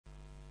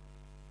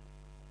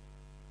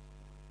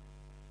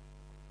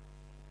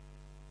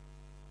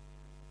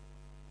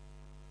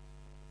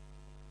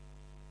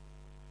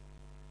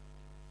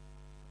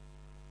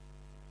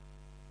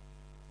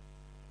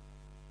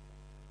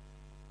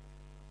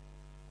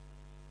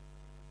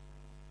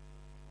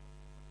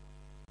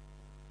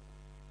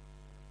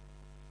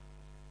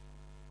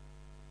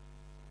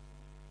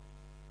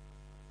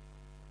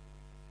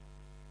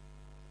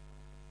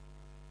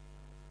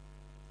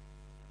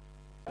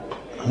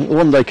think the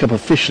One Day Cup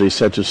officially is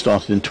said to have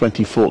started in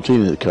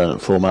 2014 in the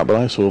current format, but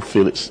I sort of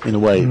feel it's, in a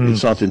way, it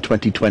started in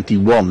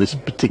 2021, this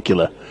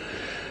particular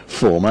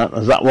format.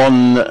 As that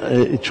one,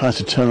 it tries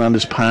to turn around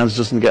his pads,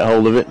 doesn't get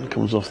hold of it,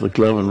 comes off the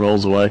glove and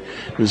rolls away.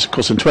 It was, of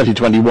course, in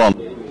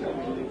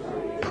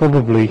 2021.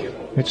 Probably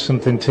it's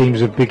something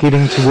teams are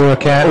beginning to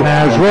work out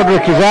now. As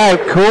Roderick is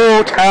out,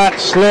 caught at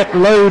slip,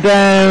 low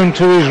down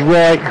to his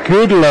right,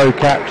 good low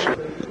catch.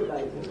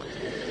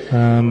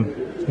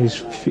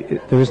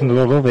 There isn't a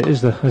lot of it,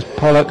 is there? As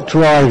Pollock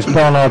drives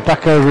Barnard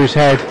back over his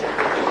head,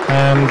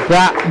 and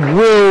that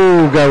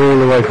will go all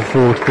the way for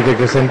 4 to the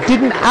Diggers, and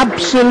didn't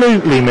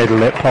absolutely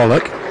middle it,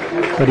 Pollock,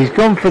 but he's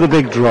gone for the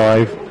big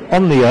drive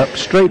on the up,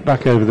 straight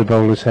back over the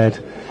bowler's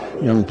head.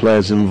 Young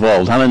players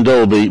involved.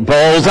 Hannon-Dalby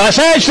bowls, that's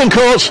edged and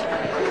caught,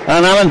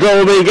 and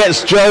Hannon-Dalby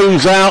gets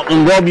Jones out,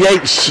 and Rob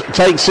Yates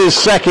takes his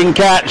second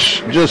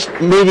catch, just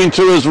moving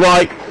to his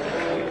right.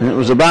 And it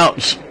was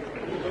about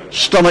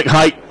stomach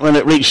height when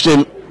it reached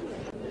him.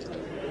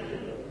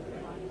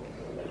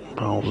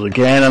 Bowls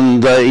again,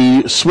 and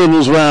he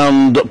swivels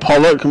round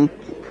Pollock and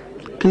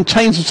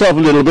contains himself a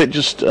little bit,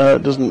 just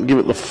doesn't give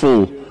it the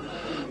full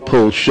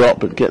pull shot,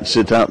 but gets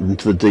it out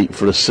into the deep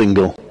for a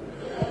single.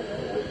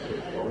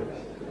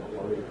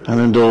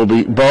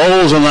 Hannon-Dalby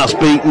bowls, and that's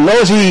beaten.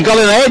 Has he got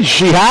an edge?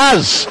 He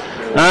has.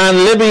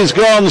 And Libby's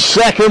gone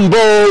second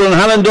ball, and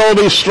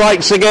Hannon-Dalby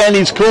strikes again.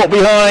 He's caught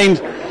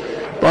behind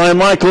by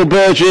Michael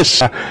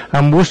Burgess.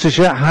 And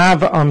Worcestershire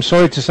have, I'm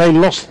sorry to say,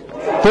 lost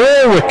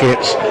 4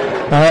 wickets.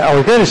 I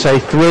was going to say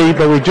 3,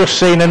 but we've just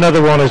seen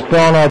another one as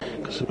Barnard.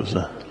 Because it was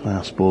a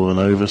last ball and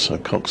over, so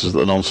Cox is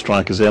the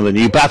non-strikers there. The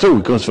new batter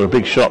goes for a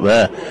big shot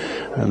there,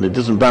 and it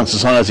doesn't bounce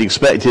as high as he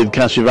expected.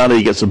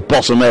 Cashivalli gets a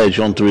bottom edge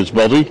onto his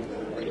body.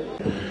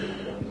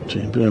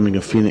 Between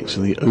Birmingham Phoenix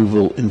and the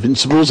Oval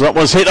Invincibles. That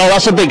was hit. Oh,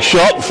 that's a big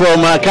shot from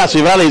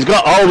Cashivalli. He's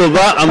got hold of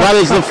that, and that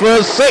is the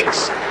first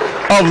 6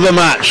 of the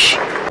match.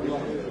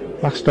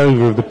 Last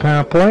over of the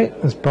power play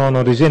as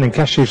Barnard is in, and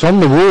Cashew's on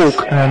the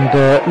walk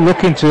and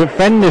looking to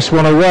fend this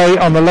one away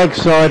on the leg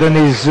side, and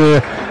is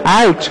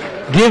out,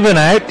 given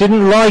out,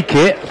 didn't like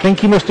it. I think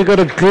he must have got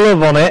a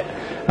glove on it,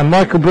 and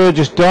Michael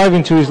Burgess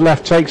diving to his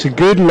left takes a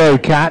good low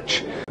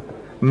catch.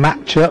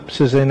 Matchups,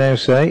 as they now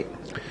say.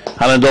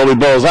 Hannon-Dalby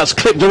bowls, that's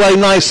clipped away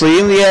nicely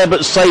in the air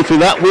but safely.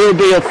 That will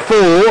be a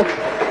 4.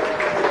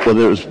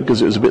 Whether it was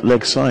because it was a bit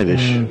leg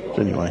side-ish.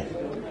 Anyway.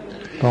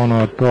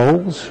 Barnard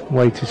bowls,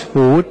 weight is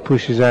forward,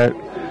 pushes out.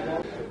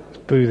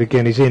 Booth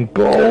again is in,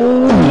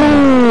 bowl,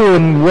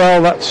 and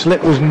well, that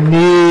slip was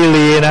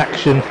nearly in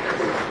action.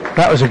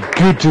 That was a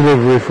good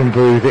delivery from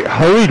Booth. It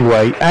hurried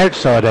weight,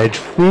 outside edge,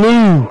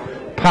 flew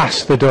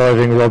past the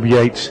diving Rob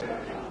Yates.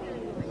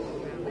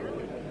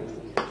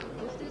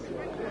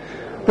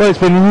 Well, it's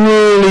been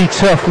really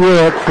tough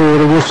work for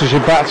the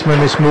Worcestershire batsmen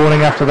this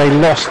morning after they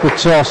lost the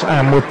toss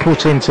and were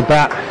put into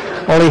bat.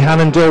 Olly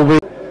Hannon-Dalby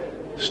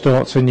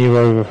starts a new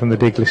over from the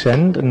Diglis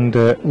end, and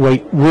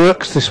Waite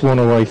works this one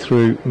away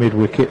through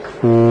mid-wicket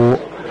for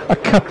a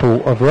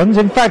couple of runs.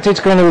 In fact,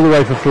 it's gone all the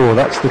way for 4.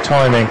 That's the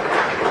timing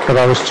that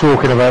I was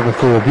talking about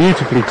before.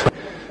 Beautifully timed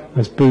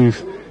as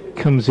Booth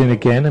comes in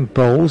again and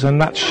bowls, and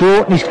that's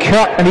short, and he's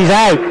cut and he's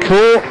out.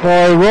 Caught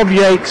by Rob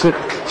Yates at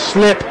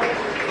slip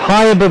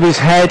high above his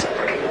head.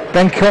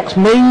 Ben Cox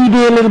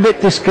maybe a little bit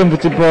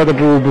discomforted by the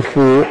ball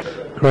before.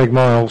 Craig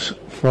Miles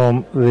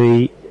from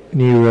the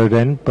New Road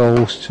end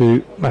bowls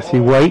to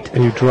Matthew Waite,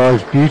 who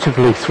drives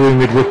beautifully through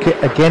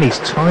mid-wicket. Again, he's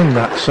timed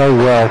that so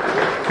well.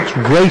 It's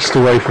raced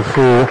away for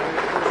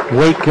 4.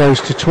 Waite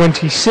goes to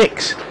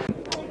 26.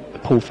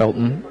 Paul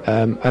Felton,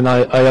 and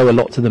I owe a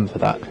lot to them for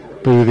that.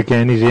 Booth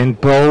again is in,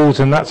 bowls,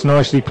 and that's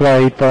nicely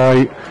played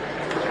by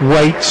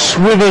Waite,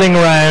 swivelling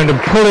round and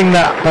pulling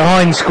that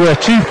behind square.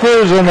 2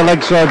 fours on the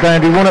leg side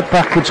boundary, one at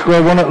backward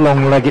square, one at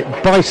long leg. It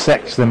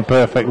bisects them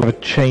perfectly. With a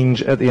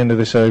change at the end of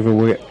this over,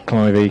 we'll get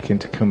Clive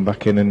Eakin to come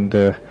back in and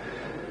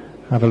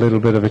have a little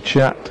bit of a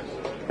chat.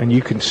 And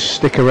you can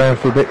stick around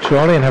for a bit,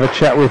 Charlie, and have a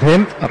chat with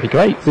him. That'd be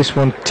great. This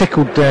one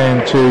tickled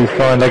down to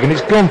fine leg, and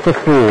it's gone for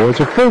 4. It's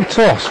a full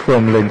toss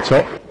from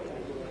Lintop.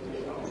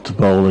 To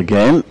bowl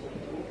again.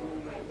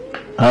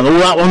 And all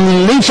that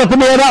one leaps up in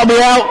the air, that'll be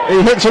out.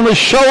 It hits on the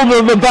shoulder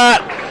of the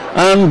bat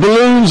and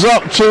balloons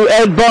up to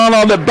Ed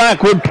Barnard at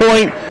backward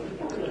point.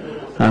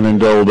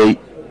 Hannon-Dalby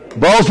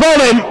bowls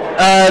bowling,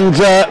 and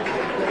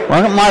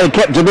well, might have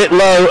kept a bit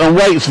low, and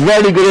Waite's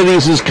very good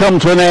innings has come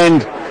to an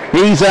end.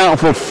 He's out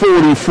for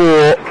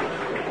 44.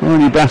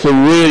 Only batter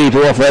really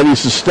to offer any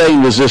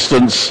sustained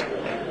resistance,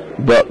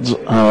 but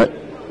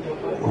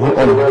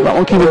that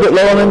one came a bit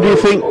low on him, do you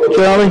think,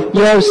 Charlie?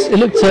 Yeah, it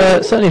looked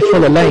certainly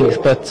full of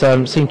length, but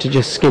seemed to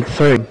just skid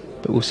through.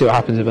 But we'll see what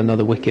happens if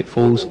another wicket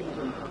falls.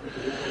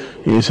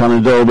 Here's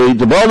Hannon-Dalby,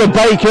 the ball to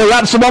Baker,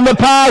 that's the one that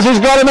powers, he's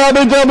got an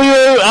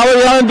LBW.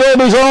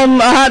 Hannon-Dalby's on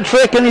a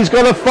hat-trick, and he's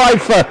got a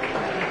fifer.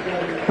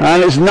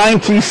 And it's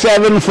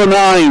 97 for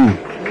 9.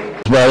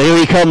 Well, here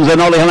he comes, and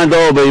Olly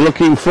Hannon-Dalby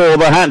looking for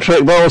the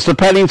hat-trick. Balls to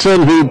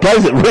Pennington, who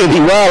plays it really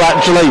well,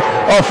 actually,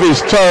 off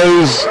his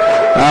toes.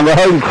 And the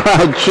home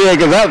crowd cheer,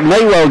 because that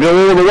may well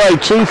go all the way.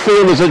 Two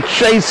fielders are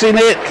chasing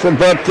it,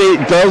 but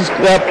it does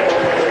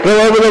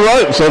go over the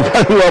rope. So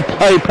very well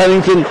played,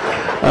 Pennington.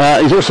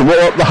 He's also brought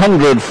up the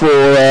 100 for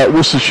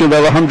Worcestershire.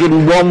 They're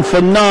 101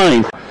 for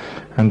 9.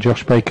 And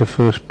Josh Baker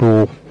first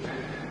ball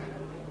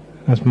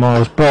as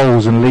Miles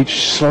bowls, and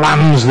Leach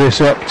slams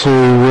this up to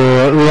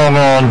long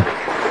on.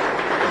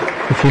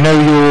 If you know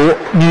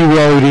your new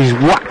road, he's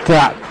whacked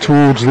that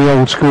towards the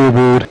old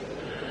scoreboard.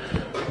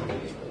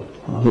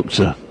 Look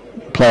to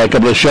play a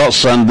couple of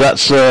shots, and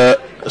that's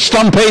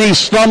stumping. He's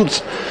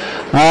stumped,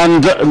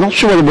 and I'm not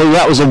sure whether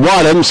that was a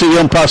wide. I didn't see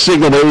the umpire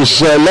signal, but it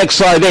was leg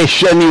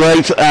side-ish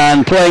anyway,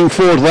 and playing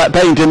forward to that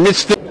Pennington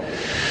missed it.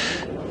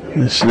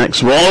 This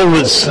next one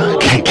was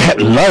kept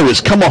low.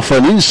 It's come off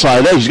an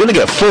inside edge. He's going to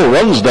get 4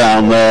 runs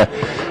down there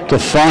to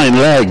fine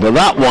leg, but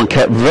that one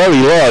kept very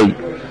low.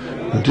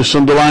 It just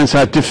underlines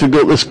how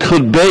difficult this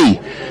could be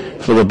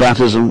for the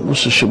batters, and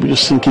Worcestershire we're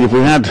just thinking if we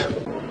had.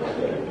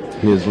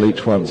 Here's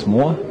Leach once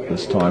more,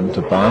 this time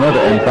to Barnard,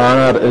 and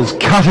Barnard is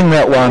cutting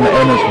that one,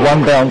 and it's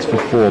one bounce for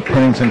 4.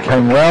 Pennington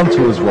came round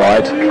to his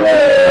right,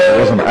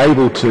 wasn't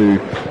able to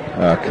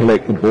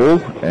collect the ball,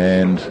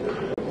 and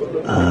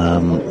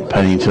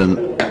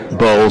Pennington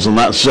bowls, and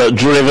that's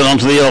driven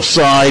onto the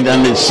offside,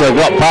 and it's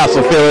got past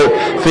the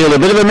field. A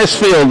bit of a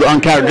misfield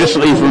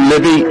uncharacteristically from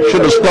Libby.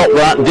 Should have stopped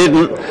that,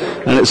 didn't,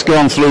 and it's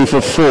gone through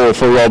for 4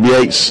 for Rob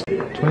Yates.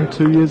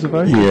 22 years of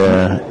age.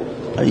 Yeah.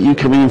 Are you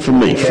coming in from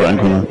me,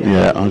 Frank?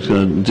 Yeah, I was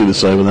going to do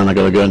this over, then I've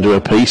got to go and do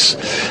a piece.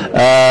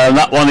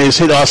 That one is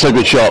hit. That's a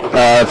good shot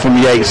from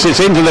Yates. It's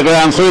into the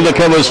ground, through the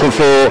covers for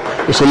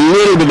 4. Just a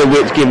little bit of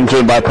width given to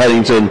him by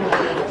Pennington.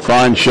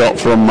 Fine shot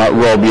from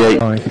Rob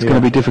Yates. It's going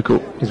to be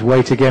difficult. His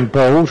weight again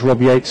bowls.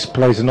 Rob Yates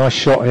plays a nice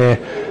shot here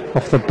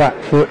off the back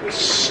foot,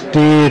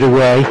 steered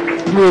away.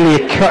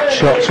 Really a cut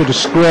shot, sort of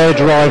square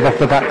drive off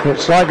the back foot,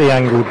 slightly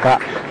angled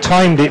back,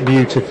 timed it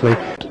beautifully.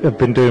 Have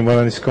been doing well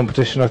in this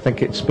competition. I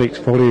think it speaks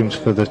volumes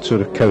for the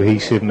sort of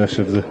cohesiveness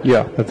of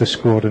the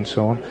squad and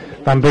so on.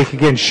 Van Beek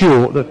again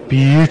short, that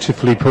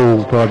beautifully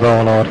pulled by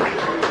Barnard.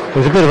 It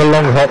was a bit of a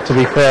long hop, to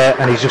be fair,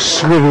 and he's just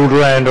swivelled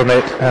round on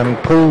it and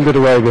pulled it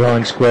away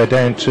behind square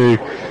down to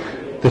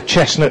the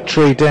chestnut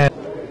tree down.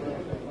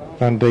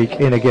 Van Beek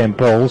in again,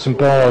 bowls, and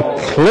Barnard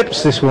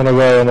clips this one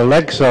away on the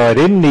leg side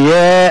in the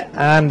air,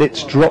 and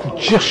it's dropped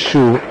just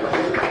short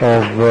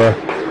of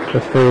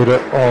the fielder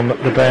on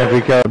the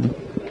boundary guard.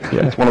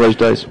 Yeah, it's one of those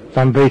days.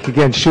 Van Beek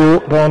again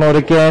short, Barnard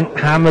again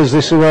hammers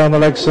this away on the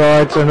leg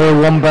side, so another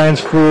 1 bounce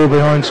 4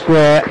 behind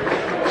square.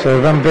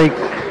 So Van Beek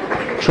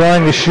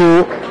trying the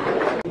short.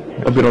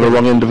 I've been on the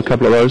wrong end of a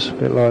couple of those. A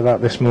bit like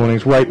that this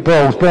morning's weight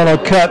bowls.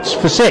 Barnard cuts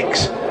for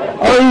 6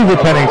 over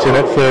Pennington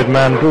at third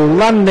man, ball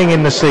landing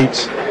in the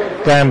seats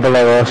down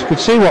below us. Could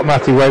see what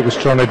Matthew Waite was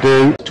trying to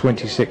do.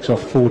 26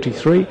 off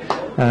 43,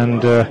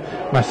 and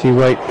Matthew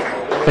Waite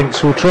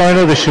thinks we'll try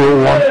another short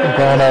one.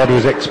 Barnard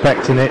was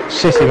expecting it,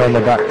 sitting on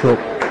the back foot,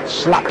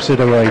 slaps it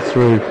away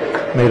through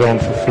mid on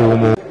for 4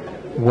 more.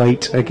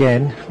 Waite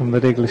again from the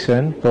Diglis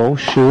end, ball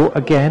short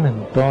again,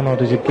 and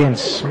Barnard is again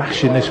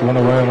smashing this one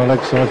away on the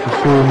leg side for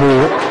 4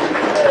 more.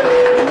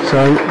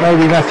 So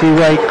maybe Matthew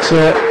Waite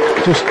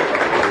just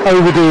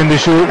overdoing the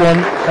short one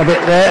a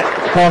bit there.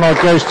 Barnard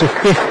goes to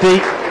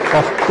 50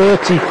 off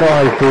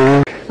 35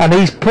 ball, and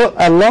he's put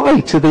a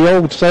lie to the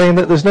old saying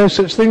that there's no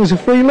such thing as a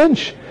free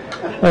lunch,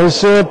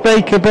 as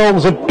Baker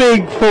bowls a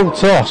big full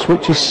toss,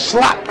 which is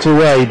slapped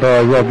away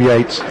by Rob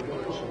Yates.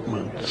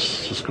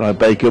 Describe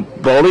Baker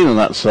bowling, and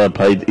that's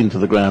played into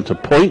the ground to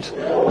point.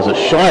 There's a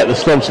shy at the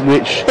stumps,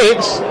 which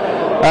hits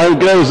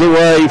and goes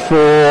away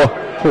for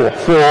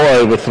 4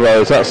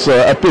 overthrows. That's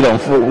a bit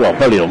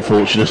very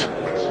unfortunate.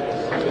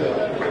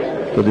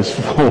 But it's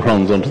 4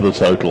 runs onto the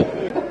total.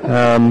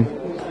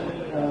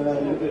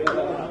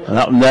 And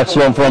that next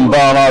one from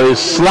Barnard is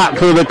slapped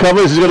through the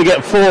covers. He's going to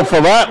get 4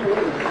 for that.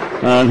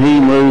 And he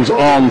moves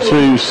on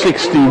to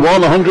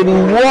 61,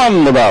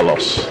 101 without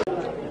loss.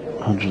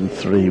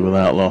 103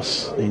 without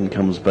loss. In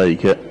comes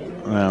Baker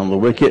around the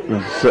wicket.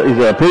 He's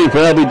appealing for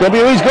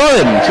LBW. He's got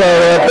him. So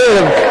a bit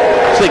of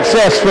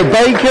success for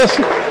Baker.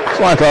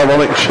 Slight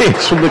ironic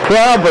cheers from the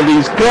crowd, but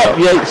he's got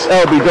Yates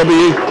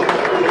LBW.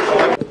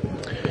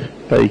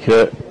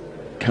 Baker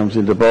comes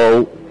into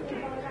bowl,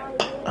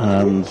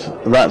 and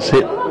that's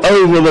hit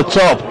over the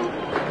top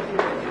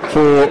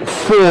for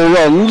 4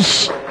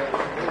 runs.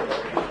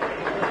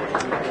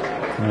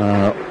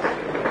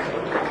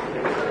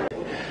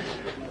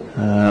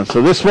 So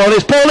this one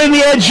is pulled in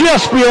the air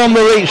just beyond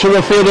the reach of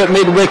the field at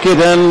mid-wicket,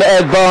 and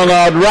Ed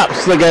Barnard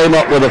wraps the game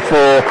up with a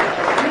 4.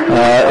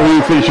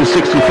 He finishes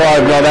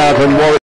 65 not out, and Warwick